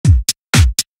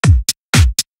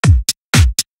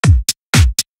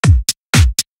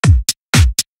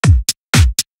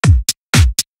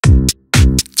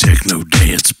techno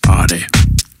dance party.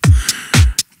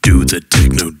 Do the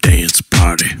techno dance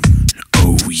party.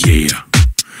 Oh yeah.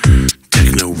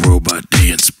 Techno robot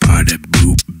dance party.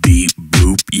 Boop, beep,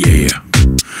 boop, yeah.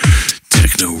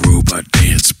 Techno robot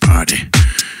dance party.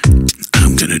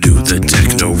 I'm gonna do the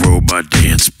techno robot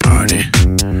dance party.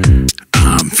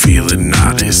 I'm feeling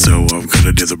naughty, so I'm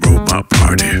gonna do the robot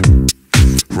party.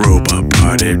 Robot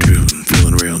party,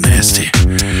 feeling real nasty.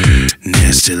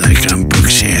 Nasty like I'm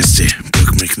BookNasty.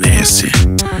 BookNasty.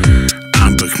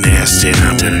 I'm BookNasty and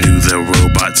I'm gonna do the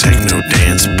robot techno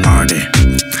dance party.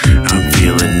 I'm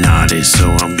feeling naughty,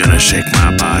 so I'm gonna shake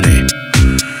my body.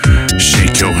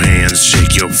 Shake your hands,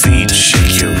 shake your feet,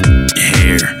 shake your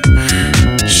hair.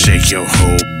 Shake your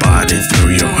whole body, throw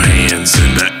your hands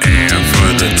in the air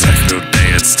for the techno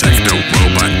dance, techno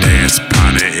robot dance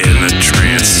party in a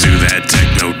trance. Do that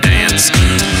techno dance,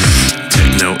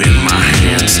 techno in my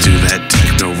hands. Do that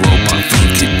techno robot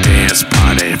funky dance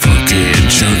party, funky and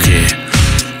chunky,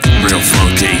 real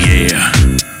funky, yeah.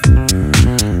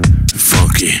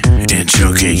 Funky and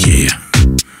chunky, yeah.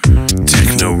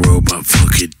 Techno robot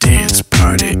funky dance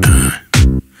party,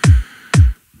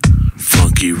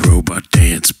 funky robot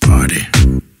dance party.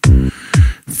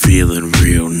 Feeling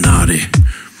real naughty.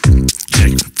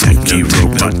 Techno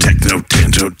robot techno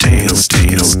dance,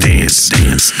 techno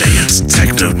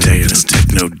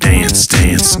dance.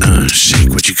 Shake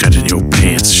what you got in your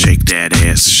pants. Shake that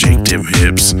ass, shake them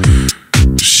hips.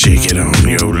 Shake it on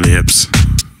your lips.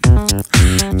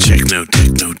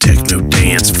 Techno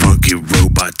dance, funky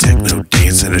robot techno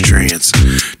dance in a trance.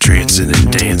 Trancing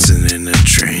and dancing in a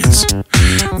trance.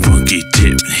 Funky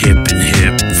tip, hip and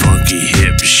hip, funky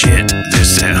hip shit.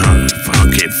 There's that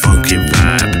funky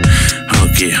vibe.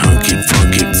 Hunky,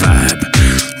 funky vibe.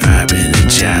 Vibing and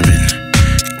jiving.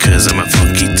 Cause I'm a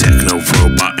funky techno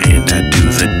robot and I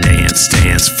do the dance.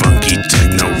 Funky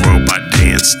techno robot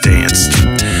dance.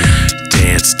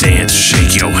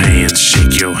 Shake your hands,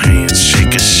 shake your hands.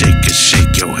 Shake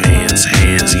your hands,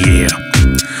 yeah.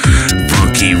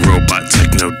 Funky robot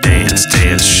techno dance.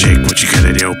 Shake what you got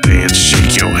in your pants.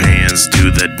 Shake your hands,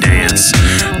 do the dance.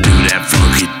 Do that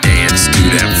funky dance. Do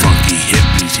that funky hip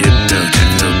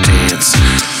techno dance.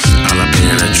 All up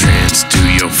in a trance. Do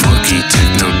your funky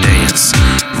techno dance.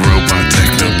 Robot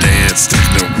techno dance.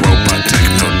 Techno robot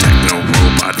techno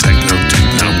robot techno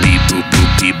beep boop boop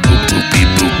beep boop boop beep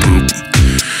boop boop.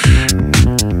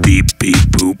 Beep beep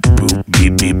boop boop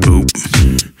beep beep boop.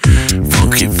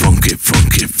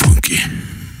 Funky.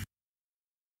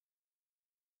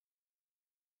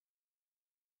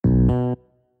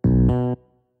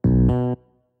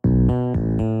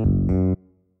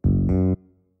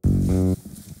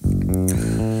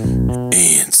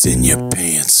 Ants in your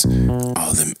pants,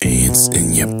 all them ants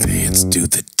in your pants. Do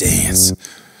the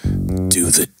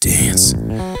dance,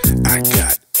 I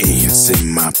got ants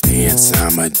in my pants.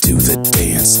 I'ma do the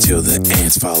dance till the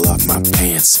ants fall off my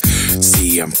pants.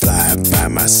 See, I'm flying by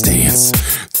my stance.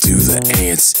 Do the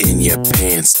ants in your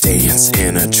pants, dance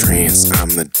in a trance. I'm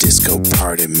the disco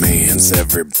party mans.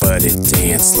 Everybody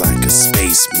dance like a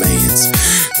spaceman's.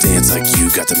 Dance like you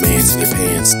got the mans in your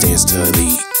pants. Dance till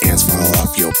the ants fall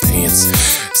off your pants.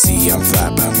 See, I'm fly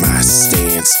by my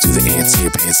stance. Do the ants in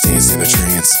your pants, dance in a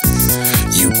trance.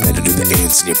 You better do the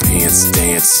ants in your pants,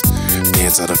 dance.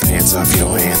 Dance all the pants off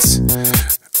your ants.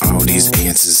 All these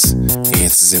ants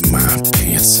in my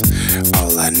pants.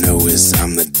 All I know is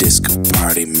I'm the disco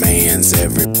party mans.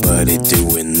 Everybody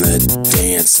doing the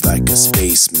dance like a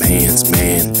spaceman's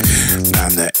man.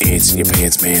 I'm the ants in your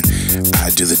pants, man. I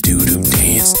do the doo-doo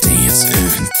dance. Dance.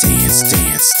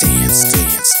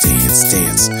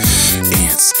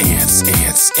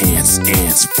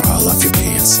 Ants, fall off your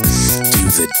pants. Do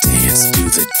the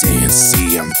dance.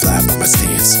 See, I'm fly by my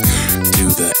stance. Do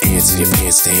the ants in your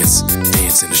pants, dance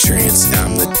in a trance.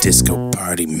 I'm the disco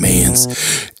party mans.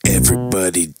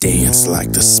 Everybody dance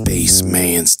like the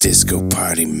spaceman's. Disco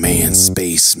party man,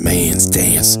 spaceman's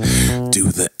dance.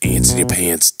 Do the ants in your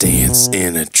pants, dance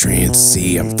in a trance.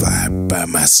 See, I'm fly by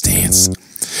my stance.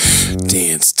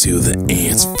 Dance to the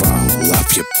ants, fall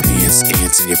off your pants.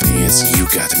 Ants in your pants, you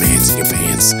got the mans in your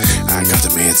pants. I got the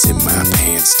mans in my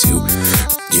pants too.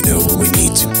 You know what we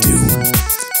need to do.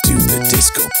 Do the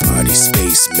disco party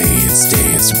spaceman's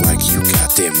dance like you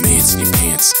got them mans in your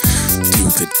pants.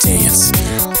 Do the dance.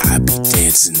 I be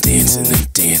dancing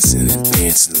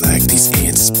like these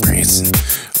ants prancing.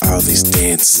 All these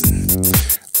dancing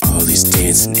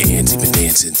ants even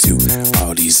dancing too.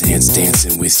 All these ants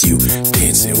dancing with you,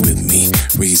 dancing with me.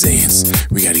 These ants,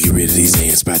 we gotta get rid of these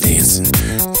ants by dancing.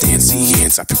 See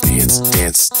hands off your pants,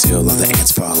 dance till all the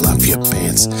ants fall off your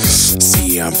pants.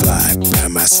 See I'm fly by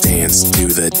my stance, do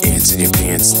the dance in your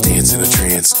pants, dance in a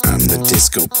trance. I'm the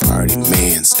disco party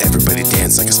mans. Everybody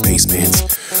dance like a spaceman's.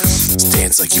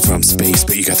 Dance like you from space,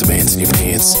 but you got the bands in your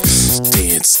pants.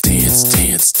 Dance, dance,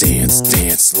 dance, dance,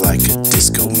 dance like a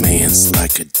disco man's,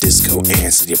 like a disco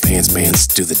ants in your pants, mans.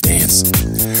 Do the dance,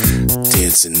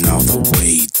 dancing all the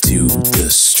way to the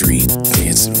street,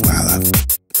 dancing while I'm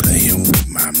playing with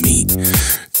my meat,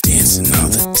 dancing all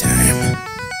the time.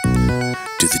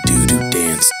 Do the doo-doo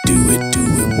dance, do it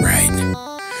right.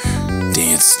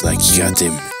 Dance like you got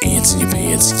them ants in your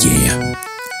pants, yeah.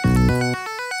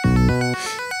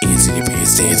 Ants in your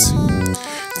pants, dance.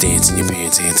 Dance in your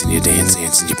pants, ants in your dance,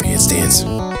 ants in your pants, dance.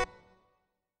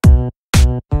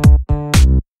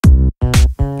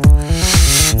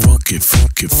 Funky,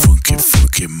 funky, funky,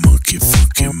 funky, monkey,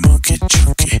 funky, monkey,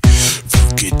 junkie.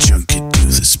 Funky, junkie, do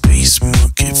the space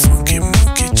monkey, funky,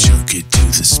 monkey, junkie, do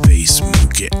the space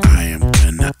monkey. I am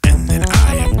gonna, and then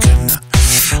I am gonna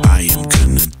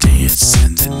dance,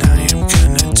 and then I am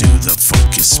gonna do the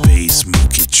funky space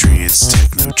monkey trance,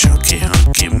 techno junkie,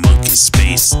 hunky, monkey,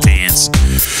 space dance.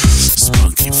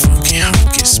 Spunky, funky,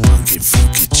 hunky, spunky,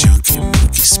 funky, junkie,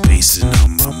 monkey, spacing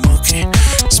on my monkey,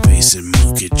 spacing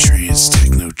monkey trance,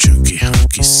 techno junkie,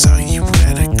 hunky. Saw you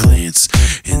at a glance,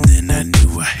 and then I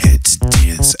knew I had to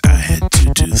dance. I had to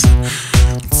do the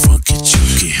funky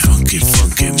junkie, hunky,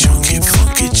 funky, junkie,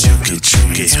 funky, junkie,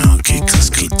 junkie, hunky,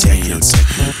 clunky, dance,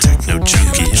 techno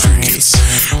junkie, trance,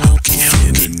 hunky,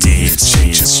 hunky, dance,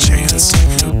 dance, dance,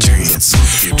 techno trance,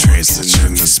 funky trance, the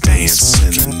junkie spans,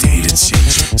 and I need to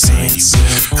change your pants,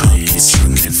 hunky,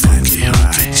 junkie, funky,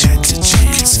 I had to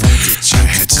change, I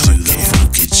had to do the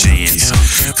funky dance,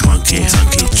 funky,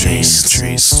 hunky, trance,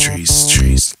 trace, trace,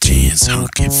 trace, dance,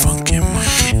 hunky, funky,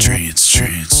 monkey, trance,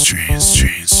 trance, trance,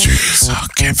 trance, trance,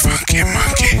 hunky, funky,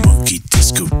 monkey, monkey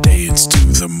disco dance, do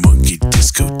the monkey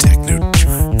disco techno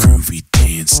groovy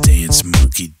dance, dance,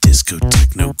 monkey disco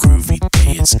techno groovy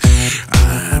dance.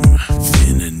 I'm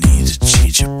finna need to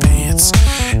change your pants,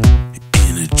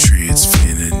 in a trance,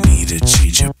 finna need to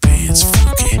change your pants,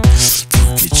 funky,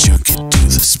 funky junkie, do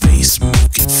the space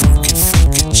monkey, funky,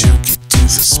 funky junkie, do the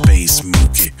space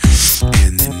monkey,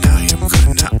 and then I am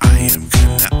gonna,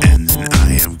 and then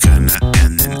I am gonna,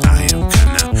 and then I am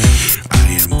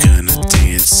gonna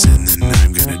dance, and then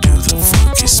I'm gonna do the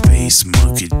funky space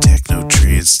monkey, techno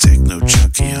trance, techno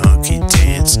junkie, hunky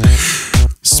dance,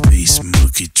 space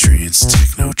monkey trance,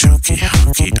 techno junkie,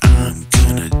 hunky. I'm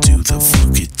gonna do the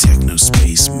funky techno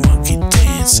space monkey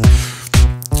dance.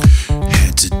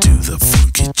 Had to do the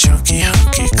funky junkie,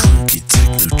 hunky, clunky,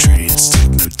 techno trance,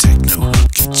 techno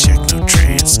hunky, techno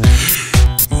trance,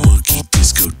 monkey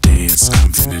disco dance.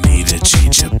 I'm finna need to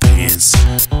change your pants,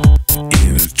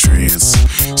 in a trance.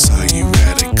 Saw you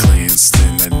at a glance,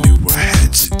 then I knew I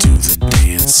had to do the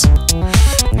dance.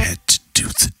 Had to do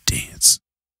the dance.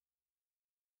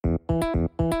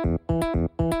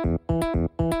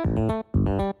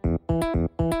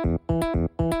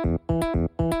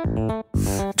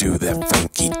 Do that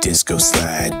funky disco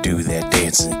slide, do that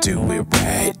dance and do it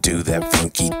right. Do that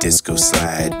funky disco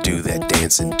slide, do that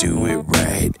dance and do it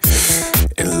right.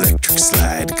 Electric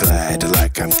slide, glide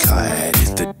like I'm Clyde.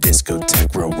 Hit the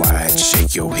discotheque real wide,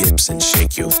 shake your hips and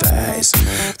shake your thighs.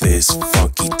 This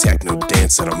funky techno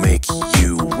dance that'll make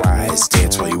you wise.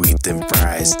 Dance while you eat them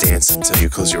fries, dance until you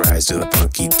close your eyes. Do the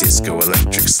funky disco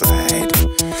electric slide,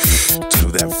 do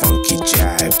that funky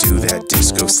jive, do that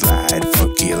disco slide,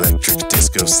 funky electric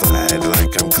disco slide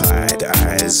like I'm Clyde.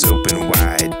 Eyes open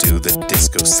wide, do the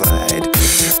disco slide,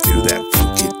 do that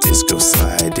funky disco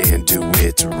slide and do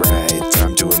it right.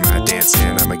 I'm doing my dance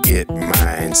and I'ma get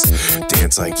mines.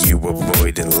 Dance like you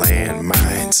avoiding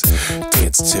landmines.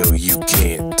 Dance till you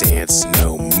can't dance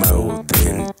no more.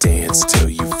 Then dance till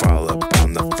you fall up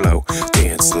on the floor.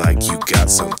 Dance like you got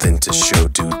something to show.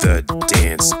 Do the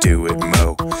dance, do it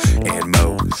mo and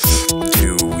mo.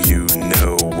 Do you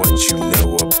know what you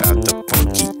know about the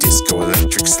funky disco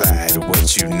electric slide?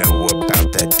 What you know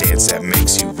about that dance that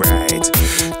makes you right?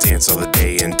 Dance all the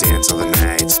day and dance all the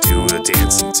nights. Do a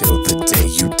dance until the day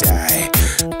you die.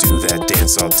 Do that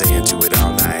dance all day and do it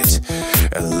all night.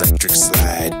 Electric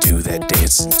slide, do that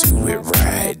dance and do it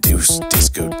right. Do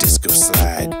disco, disco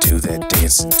slide, do that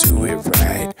dance and do it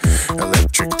right.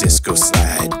 Electric disco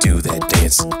slide, do that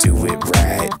dance and do it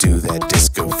right. Do that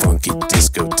disco, funky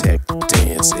disco tech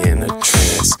dance in a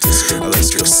trance. Disco,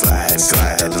 electric slide,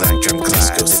 glide, electric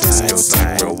disco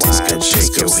slide, real wide.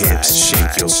 Shake your hips,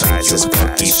 shake your thighs, this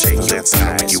funky shake your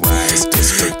thighs. You eyes,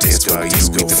 disco dance while you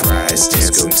eat the fries.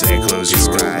 Disco tech, close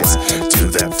your eyes. Do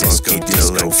that funky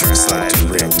disco slide, do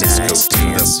that disco,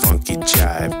 do the funky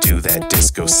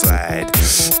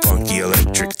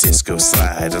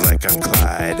like I'm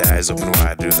Clyde. Eyes open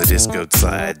wide, do the disco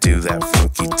slide. Do that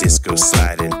funky disco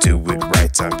slide and do it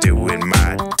right. I'm doing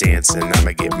my dance and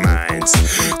I'ma get mines.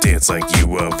 Dance like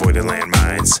you avoided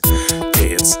landmines.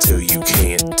 Dance till you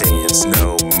can't dance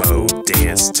no more.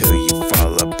 Dance till you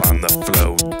fall up on the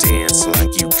floor. Dance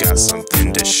like you got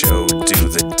something to show. Do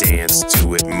the dance,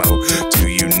 do it mo. Do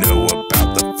you know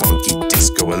about the funky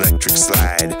disco electric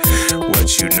slide?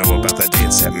 What you know about the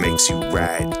dance that makes you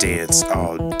ride? Dance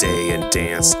all day and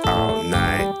dance all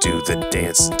night. Do the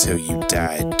dance until you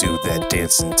die. Do that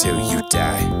dance until you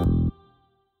die.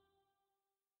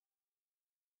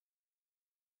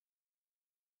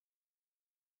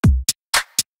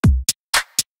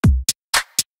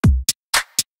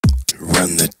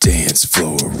 Run the dance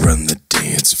floor, run the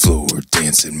dance floor,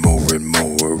 dancing more and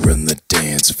more. Run the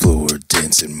dance floor,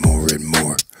 dancing more and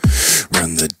more.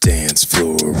 Run the dance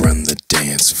floor, run the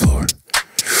dance floor.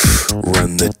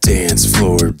 Run the dance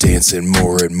floor, dancing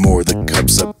more and more. The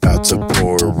cup's about to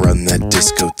pour. Run that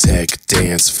discotheque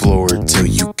dance floor till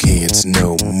you can't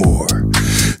no more.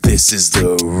 This is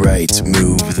the right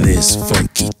move, this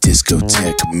funky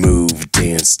discotheque move.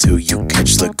 Dance till you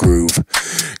catch the groove.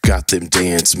 Got them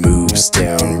dance moves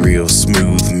down real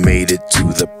smooth. Made it to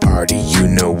the party, you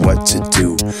know what to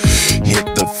do.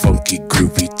 Hit the funky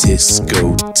groovy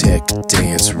discotheque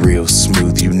dance real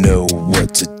smooth. You know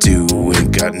what to do,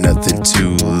 ain't got nothing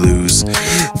to lose.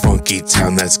 Funky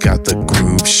town that's got the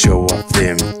groove. Show off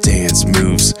them dance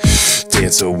moves.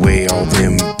 Dance away all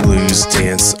them blues.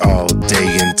 Dance all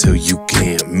day until you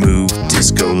can't move.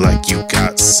 Disco like you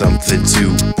got something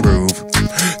to prove.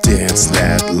 Dance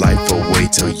that life away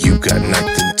till you got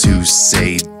nothing to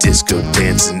say. Disco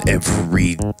dancing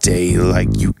every day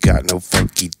like you got no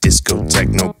funky discotheque,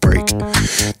 no break.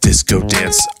 Disco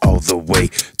dance all the way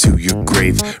to your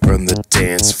grave. Run the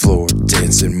dance floor,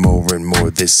 dancing more and more.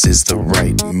 This is the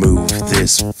right move,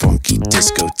 this funky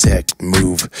discotheque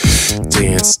move.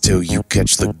 Dance till you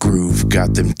catch the groove.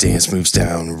 Got them dance moves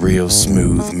down real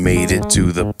smooth. Made it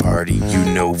to the party, you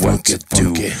know what to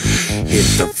do. Hit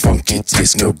the funky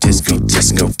disco, disco,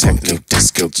 techno,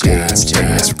 disco dance,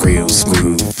 dance real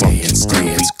smooth. Funky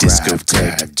dance,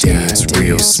 discotheque dance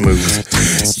real smooth.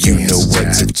 You know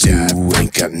what to do,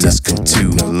 ain't got nothing to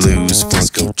lose.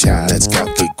 Funky town that's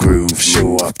got the groove.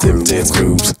 Show off them dance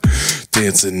grooves.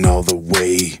 Dancing all the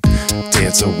way,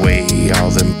 dance away all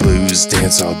them blues.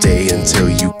 Dance all day until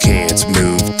you can't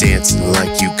move. Dancing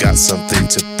like you got something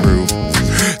to prove.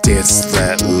 Dance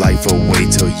that life away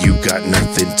till you got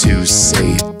nothing to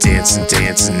say. Dancing,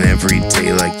 dancing every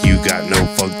day like you got no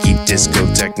funky disco,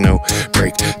 techno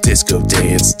break. Disco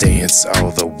dance, dance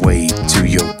all the way to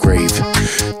your grave.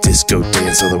 Disco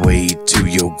dance all the way to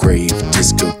your grave.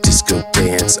 Disco, disco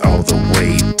dance all the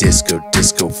way. Disco,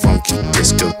 disco funky,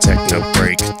 disco techno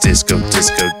break. Disco,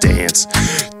 disco dance.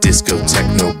 Disco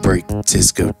techno break.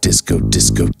 Disco, disco,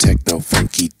 disco techno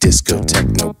funky. Disco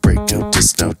techno break.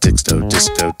 Disco, disco,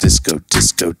 disco, disco,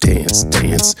 disco dance,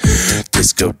 dance.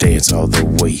 Disco dance all the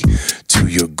way to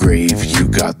your grave. You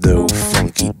got no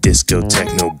funky disco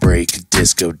techno break.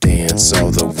 Disco dance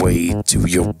all the way to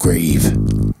your grave.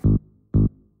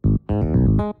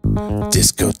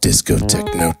 Disco, disco,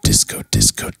 techno, disco,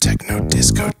 disco, techno,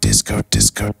 disco, disco,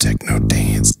 disco, techno,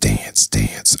 dance, dance,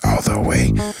 dance, all the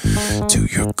way to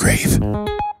your grave.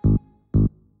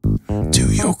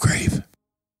 To your grave.